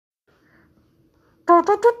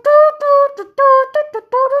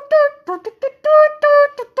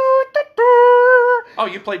Oh,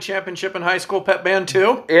 you played championship in high school pep band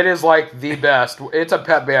too? It is like the best. It's a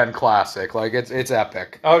pep band classic. Like it's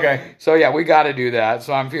epic. Okay. So yeah, we got to do that.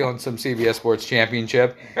 So I'm feeling some CBS Sports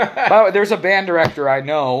Championship. But there's a band director I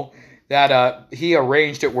know that he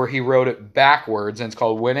arranged it where he wrote it backwards, and it's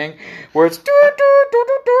called Winning, where it's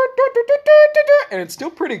and it's still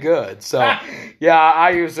pretty good. So yeah, I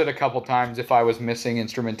used it a couple times. If I was missing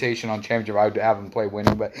instrumentation on Championship, I would have him play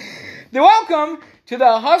Winning. But welcome to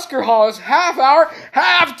the Husker Hall's half-hour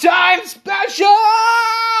halftime special.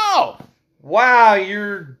 Wow,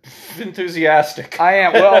 you're enthusiastic. I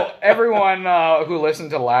am. Well, everyone who listened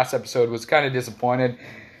to the last episode was kind of disappointed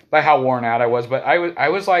by how worn out I was, but I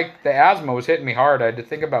was like, the asthma was hitting me hard. I had to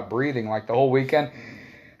think about breathing like the whole weekend.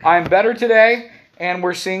 I'm better today, and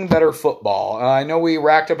we're seeing better football. I know we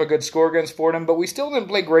racked up a good score against Fordham, but we still didn't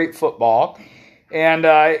play great football. And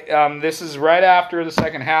this is right after the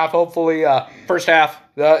second half. Hopefully, first half.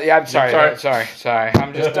 I'm sorry.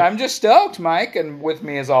 I'm just stoked, Mike, and with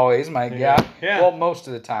me as always, Mike Gap. Yeah. Well, most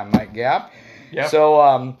of the time, Mike Gap. Yeah.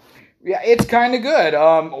 So, yeah, it's kind of good.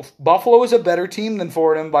 Buffalo is a better team than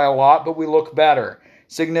Fordham by a lot, but we look better,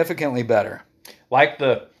 significantly better.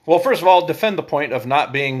 Well, first of all, defend the point of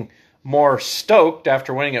not being more stoked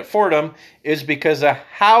after winning at Fordham is because of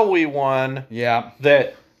how we won. Yeah.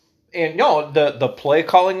 And no, the play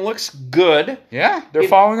calling looks good. Yeah, they're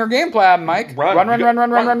following our game plan, Mike. Run,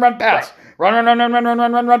 pass.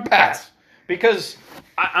 Run, pass. Because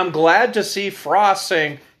I'm glad to see Frost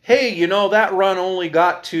saying, hey, that run only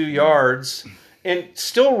got 2 yards, and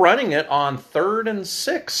still running it on 3rd and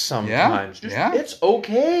 6 sometimes. It's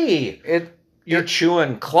okay. You're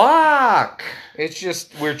chewing clock. It's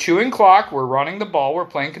just, we're chewing clock, we're running the ball, we're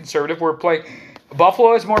playing conservative,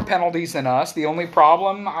 Buffalo has more penalties than us. The only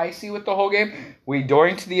problem I see with the whole game, we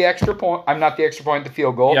going to the extra point. I'm not the extra point, the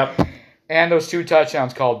field goal. Yep. And those 2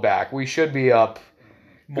 touchdowns called back. We should be up.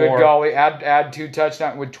 More. Good golly. Add 2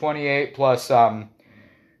 touchdowns with 28 plus a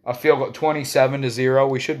field goal, 27-0.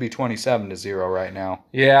 We should be 27-0 right now.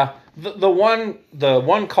 Yeah. The one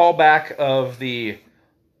callback of the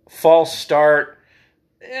false start,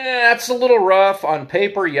 that's a little rough on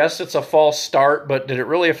paper. Yes, it's a false start, but did it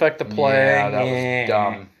really affect the play? Yeah, that was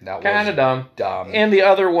dumb. That was kind of dumb. Dumb. And the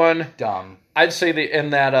other one, dumb. I'd say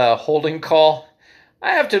in that holding call,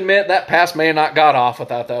 I have to admit that pass may have not got off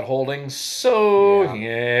without that holding. So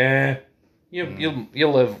yeah, you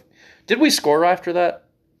live. Did we score after that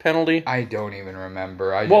penalty? I don't even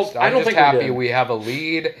remember. I'm don't just think happy we have a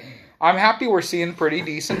lead. I'm happy we're seeing pretty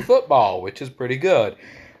decent football, which is pretty good.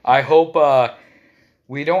 I hope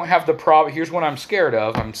we don't have the problem. Here's what I'm scared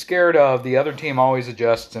of. I'm scared of the other team always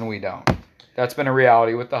adjusts and we don't. That's been a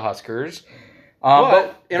reality with the Huskers.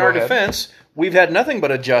 But in our defense, we've had nothing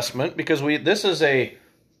but adjustment because this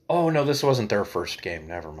wasn't their first game.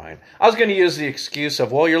 Never mind. I was going to use the excuse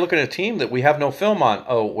of, well, you're looking at a team that we have no film on.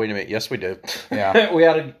 Oh, wait a minute. Yes, we do.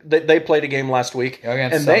 Yeah. They played a game last week.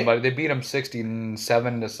 Against somebody. They beat them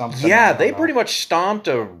 67 to something. Yeah, they pretty much stomped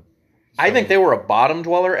I think they were a bottom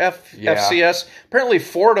dweller FCS. Apparently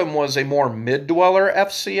Fordham was a more mid dweller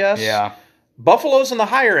FCS. Yeah. Buffalo's in the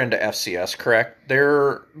higher end of FCS, correct?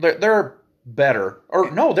 They're better.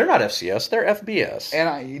 Or no, they're not FCS. They're FBS.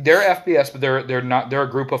 And they're FBS, but they're not. They're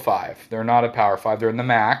a group of 5. They're not a Power 5. They're in the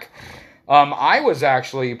MAC. I was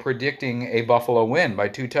actually predicting a Buffalo win by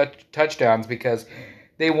 2 touchdowns because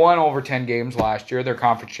they won over 10 games last year. They're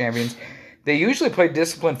conference champions. They usually play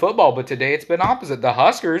disciplined football, but today it's been opposite. The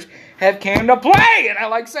Huskers have came to play, and I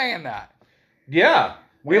like saying that. Yeah.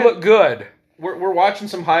 We look good. We're watching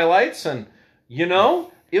some highlights, and,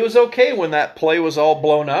 it was okay when that play was all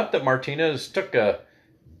blown up that Martinez took a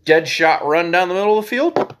dead shot run down the middle of the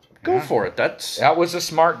field. Go for it. That was a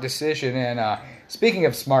smart decision, and speaking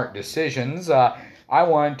of smart decisions, I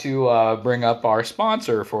want to bring up our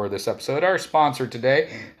sponsor for this episode. Our sponsor today,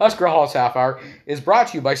 Husker Hall's Half Hour, is brought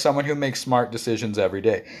to you by someone who makes smart decisions every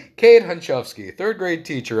day. Kate Hunchovsky, 3rd grade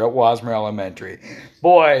teacher at Wasmer Elementary.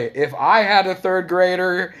 Boy, if I had a 3rd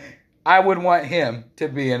grader, I would want him to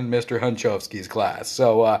be in Mr. Hunchovsky's class.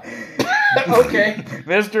 So, okay.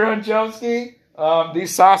 Mr. Hunchovsky,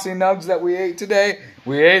 these saucy nugs that we ate today,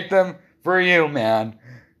 we ate them for you, man.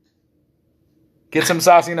 Get some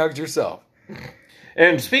saucy nugs yourself.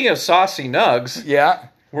 And speaking of saucy nugs, yeah,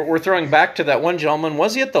 we're throwing back to that one gentleman.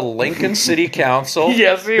 Was he at the Lincoln City Council?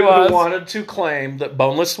 Yes, he was. Who wanted to claim that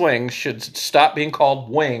boneless wings should stop being called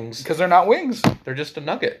wings. Because they're not wings. They're just a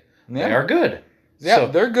nugget. Yeah. They are good. Yeah,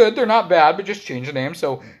 they're good. They're not bad, but just change the name.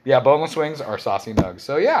 So, yeah, boneless wings are saucy nugs.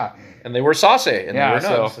 So, yeah. And they were saucy, and they were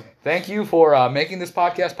nugs. So thank you for making this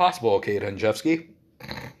podcast possible, Kate Hunjevsky.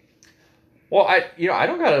 Well, I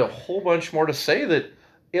don't got a whole bunch more to say that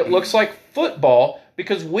it looks like football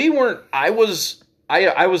because we weren't. I was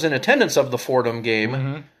in attendance of the Fordham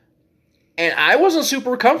game, and I wasn't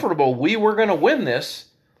super comfortable. We were going to win this.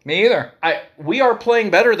 Me either. We are playing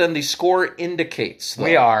better than the score indicates.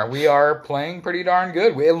 Though. We are playing pretty darn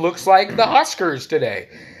good. It looks like the Huskers today.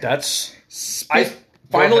 That's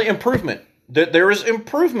finally improvement. There is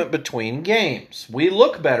improvement between games. We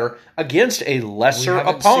look better against a lesser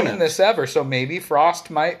opponent. We haven't seen this ever, so maybe Frost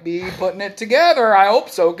might be putting it together. I hope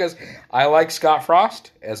so, because I like Scott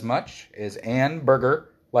Frost as much as Ann Berger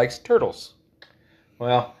likes turtles.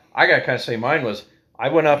 Well, I got to kind of say mine was, I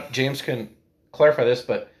went up, James can clarify this,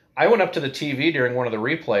 but I went up to the TV during one of the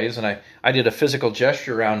replays, and I did a physical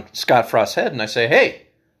gesture around Scott Frost's head, and I say, hey,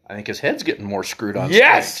 I think his head's getting more screwed on.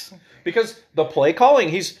 Yes! Straight. Because the play calling,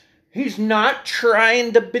 he's not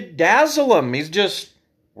trying to bedazzle him. He's just,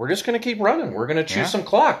 we're just going to keep running. We're going to choose some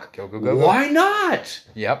clock. Go. Why not?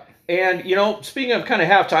 Yep. And, speaking of kind of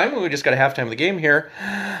halftime, we just got a halftime of the game here.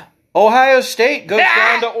 Ohio State goes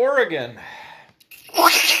down to Oregon.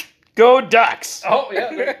 Go Ducks! Oh, yeah.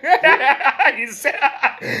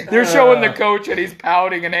 They're showing the coach, and he's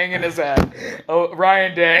pouting and hanging his head. Oh,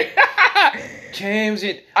 Ryan Day. James,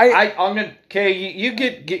 I'm gonna. Okay, you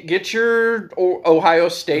get your Ohio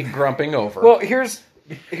State grumping over. Well, here's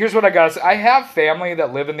what I gotta say. I have family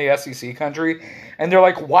that live in the SEC country, and they're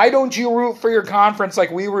like, "Why don't you root for your conference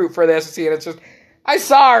like we root for the SEC?" And it's just, I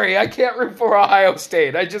can't root for Ohio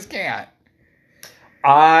State. I just can't.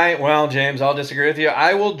 Well, James, I'll disagree with you.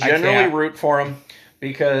 I will generally root for them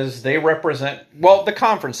because they represent, the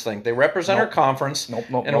conference thing. They represent our conference.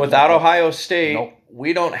 And without Ohio State,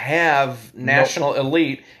 we don't have national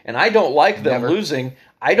elite. And I don't like them losing.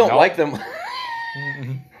 I don't like them.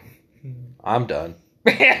 I'm done.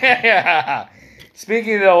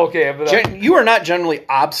 Speaking of, you are not generally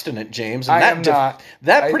obstinate, James. And I am not.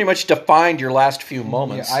 That pretty much defined your last few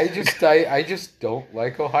moments. Yeah, I just don't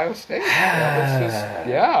like Ohio State.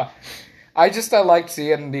 I like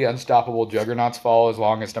seeing the unstoppable juggernauts fall as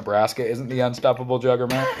long as Nebraska isn't the unstoppable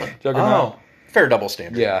juggernaut. Oh, fair double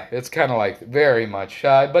standard. Yeah, it's kind of like very much.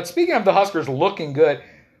 But speaking of the Huskers looking good,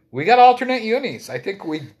 we got alternate unis. I think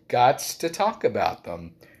we got to talk about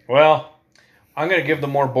them. Well, I'm going to give the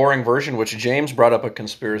more boring version, which James brought up a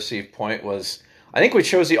conspiracy point, was I think we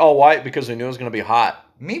chose the all-white because we knew it was going to be hot.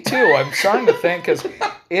 Me too. I'm starting to think because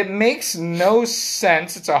it makes no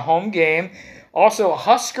sense. It's a home game. Also,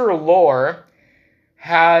 Husker lore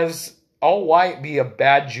has all-white be a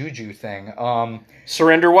bad juju thing.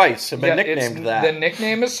 Surrender Whites have been nicknamed that. The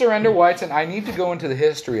nickname is Surrender Whites, and I need to go into the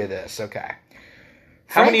history of this. Okay.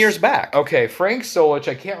 How many years back? Okay, Frank Solich,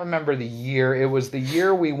 I can't remember the year. It was the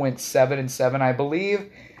year we went 7-7, I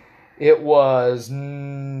believe. It was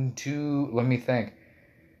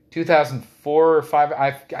 2004 or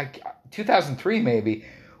 5, 2003 maybe.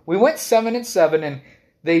 We went 7-7, and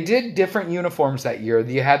they did different uniforms that year.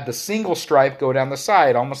 You had the single stripe go down the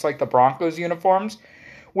side, almost like the Broncos uniforms,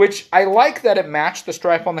 which I like that it matched the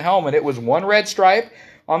stripe on the helmet. It was one red stripe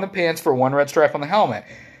on the pants for one red stripe on the helmet.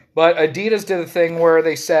 But Adidas did a thing where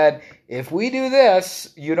they said, if we do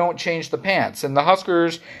this, you don't change the pants. And the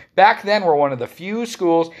Huskers back then were one of the few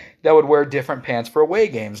schools that would wear different pants for away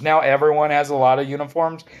games. Now everyone has a lot of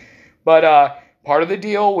uniforms. But part of the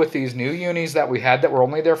deal with these new unis that we had that were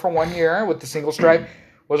only there for 1 year with the single stripe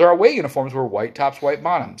was our away uniforms were white tops, white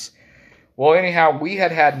bottoms. Well, anyhow, we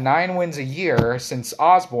had 9 wins a year since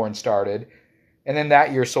Osborne started. And then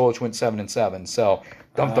that year, Solich went 7-7. So,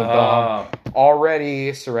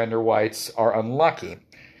 already Surrender Whites are unlucky.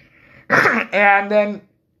 And then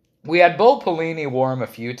we had Bo Pelini wore him a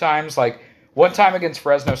few times, like one time against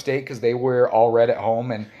Fresno State because they were all red at home.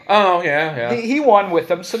 And he won with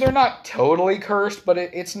them, so they're not totally cursed, but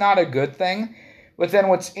it's not a good thing. But then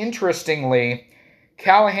what's interestingly,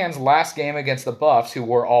 Callahan's last game against the Buffs, who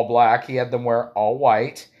wore all black, he had them wear all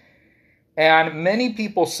white. And many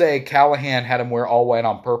people say Callahan had him wear all white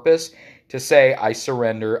on purpose to say, I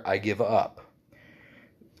surrender, I give up.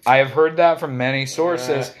 I have heard that from many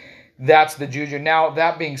sources. That's the juju. Now,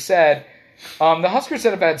 that being said, the Huskers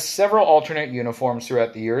have had several alternate uniforms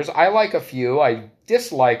throughout the years. I like a few. I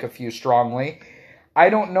dislike a few strongly. I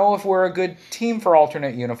don't know if we're a good team for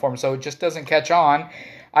alternate uniforms, so it just doesn't catch on.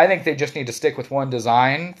 I think they just need to stick with one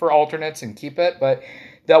design for alternates and keep it. But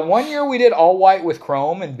that 1 year we did all white with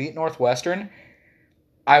chrome and beat Northwestern,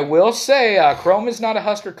 I will say chrome is not a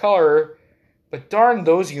Husker color, but darn,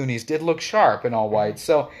 those unis did look sharp in all white.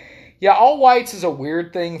 So, yeah, all whites is a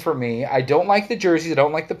weird thing for me. I don't like the jerseys. I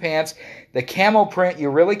don't like the pants. The camo print you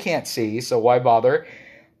really can't see, so why bother?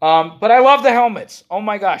 But I love the helmets. Oh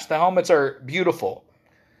my gosh, the helmets are beautiful.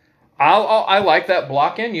 I like that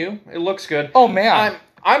block NU. It looks good. Oh, man.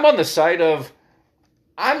 I'm on the side of...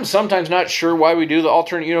 I'm sometimes not sure why we do the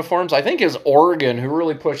alternate uniforms. I think it's Oregon who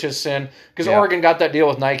really pushes in, because Oregon got that deal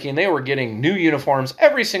with Nike, and they were getting new uniforms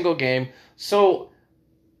every single game. So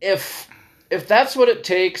if that's what it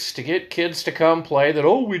takes to get kids to come play, that,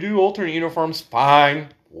 we do alternate uniforms, fine,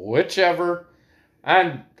 whichever.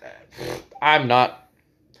 I'm not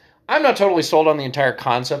totally sold on the entire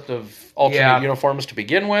concept of alternate uniforms to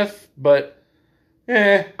begin with, but...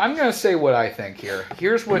 I'm going to say what I think here.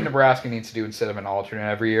 Here's what Nebraska needs to do instead of an alternate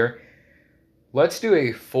every year. Let's do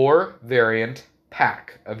a 4-variant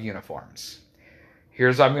pack of uniforms.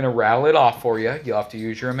 I'm going to rattle it off for you. You'll have to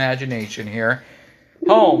use your imagination here.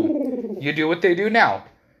 Home, you do what they do now.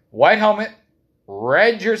 White helmet,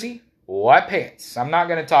 red jersey, white pants. I'm not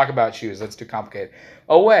going to talk about shoes. That's too complicated.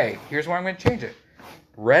 Away, here's where I'm going to change it.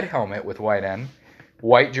 Red helmet with white end,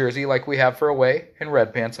 white jersey like we have for away, and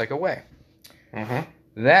red pants like away. Mm-hmm.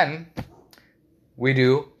 Then we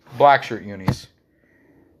do black shirt unis.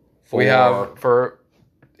 We have,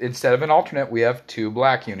 instead of an alternate, we have 2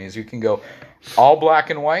 black unis. You can go all black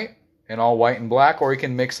and white, and all white and black, or you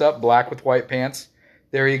can mix up black with white pants.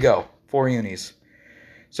 There you go, 4 unis.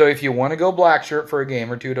 So if you want to go black shirt for a game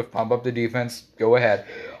or two to pump up the defense, go ahead.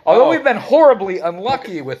 Although we've been horribly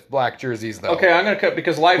unlucky with black jerseys, though. Okay, I'm going to cut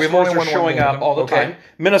because live scores are showing up all the time.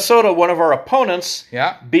 Minnesota, one of our opponents,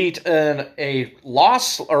 beat a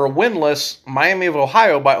loss or a winless Miami of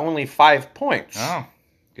Ohio by only 5 points. Oh,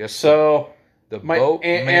 guess so. The boat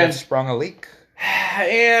may have sprung a leak.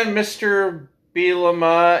 And Mr.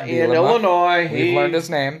 Bielema in Illinois. We've learned his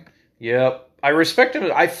name. Yep. I respect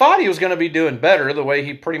him. I thought he was going to be doing better the way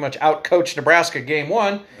he pretty much outcoached Nebraska game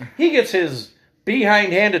 1. He gets his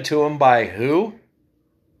behind handed to him by who?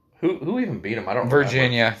 Who even beat him? I don't know.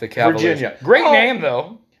 Virginia, the Cavaliers. Virginia. Great name,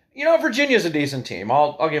 though. You know, Virginia's a decent team.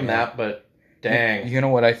 I'll give him that, but dang. You know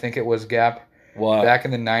what I think it was, Gap? What? Back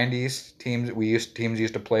in the 90s, teams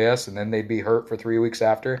used to play us, and then they'd be hurt for 3 weeks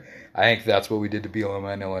after. I think that's what we did to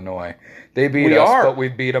Bielema in Illinois. They beat us, but we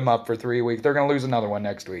beat them up for 3 weeks. They're going to lose another one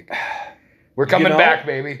next week. We're coming back,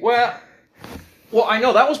 baby. Well, I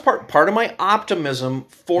know that was part of my optimism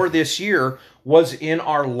for this year was in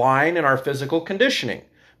our line and our physical conditioning,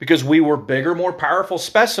 because we were bigger, more powerful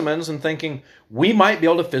specimens and thinking we might be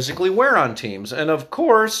able to physically wear on teams. And of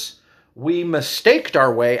course, we mistaked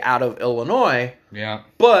our way out of Illinois. Yeah.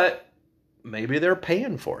 But maybe they're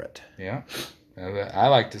paying for it. Yeah. I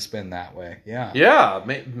like to spin that way. Yeah. Yeah.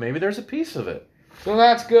 Maybe there's a piece of it. So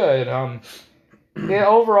that's good. Yeah,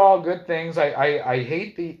 overall, good things.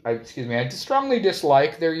 I strongly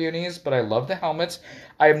dislike their unis, but I love the helmets.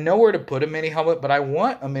 I have nowhere to put a mini helmet, but I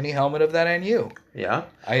want a mini helmet of that NU. Yeah.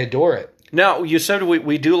 I adore it. Now, you said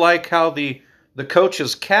we do like how the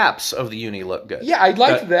coaches' caps of the uni look good. Yeah, I'd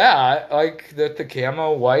like that. Like the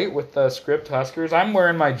camo white with the script Huskers. I'm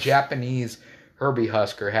wearing my Japanese Herbie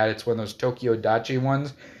Husker hat. It's one of those Tokyo Dachi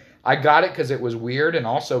ones. I got it because it was weird, and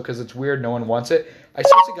also because it's weird, no one wants it. I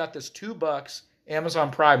seriously got this $2,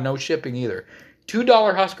 Amazon Prime, no shipping either.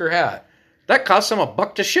 $2 Husker hat. That costs them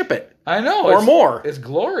 $1 to ship it. I know. Or more. It's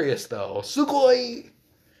glorious, though. Sugoi!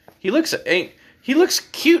 He looks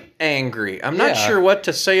cute angry. I'm not sure what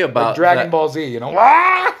to say about like Dragon Ball Z, you know?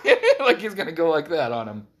 Like he's going to go like that on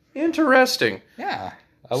him. Interesting. Yeah.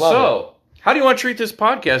 I love it. So, how do you want to treat this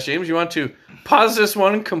podcast, James? You want to pause this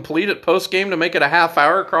one, complete it post-game to make it a half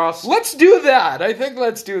hour across? Let's do that. I think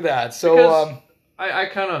let's do that. So,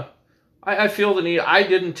 because I feel the need. I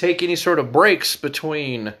didn't take any sort of breaks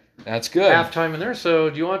between that's good halftime and there.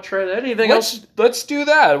 So, do you want to try that? Anything else? Let's do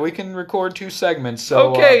that. We can record 2 segments.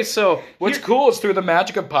 So, okay. So, what's cool is through the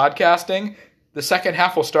magic of podcasting, the second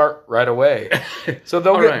half will start right away. So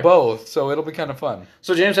they'll get both. So it'll be kind of fun.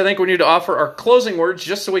 So, James, I think we need to offer our closing words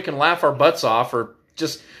just so we can laugh our butts off, or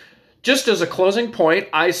just as a closing point.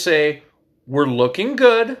 I say we're looking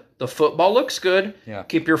good. The football looks good. Yeah.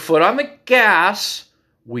 Keep your foot on the gas.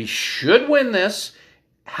 We should win this.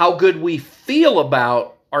 How good we feel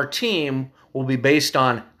about our team will be based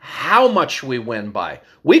on how much we win by.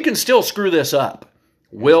 We can still screw this up.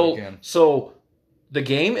 So the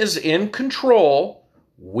game is in control.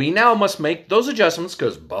 We now must make those adjustments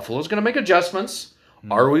because Buffalo's going to make adjustments.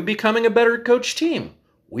 Are we becoming a better coach team?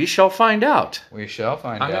 We shall find out. I'm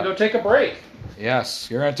going to go take a break. Yes,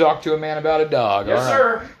 you're going to talk to a man about a dog. Yes,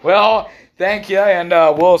 sir. Well, thank you, and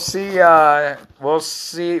we'll see.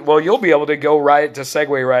 Well, you'll be able to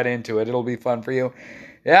segue right into it. It'll be fun for you.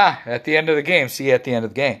 Yeah, at the end of the game. See you at the end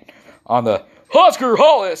of the game on the Husker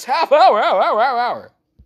Hollis half hour.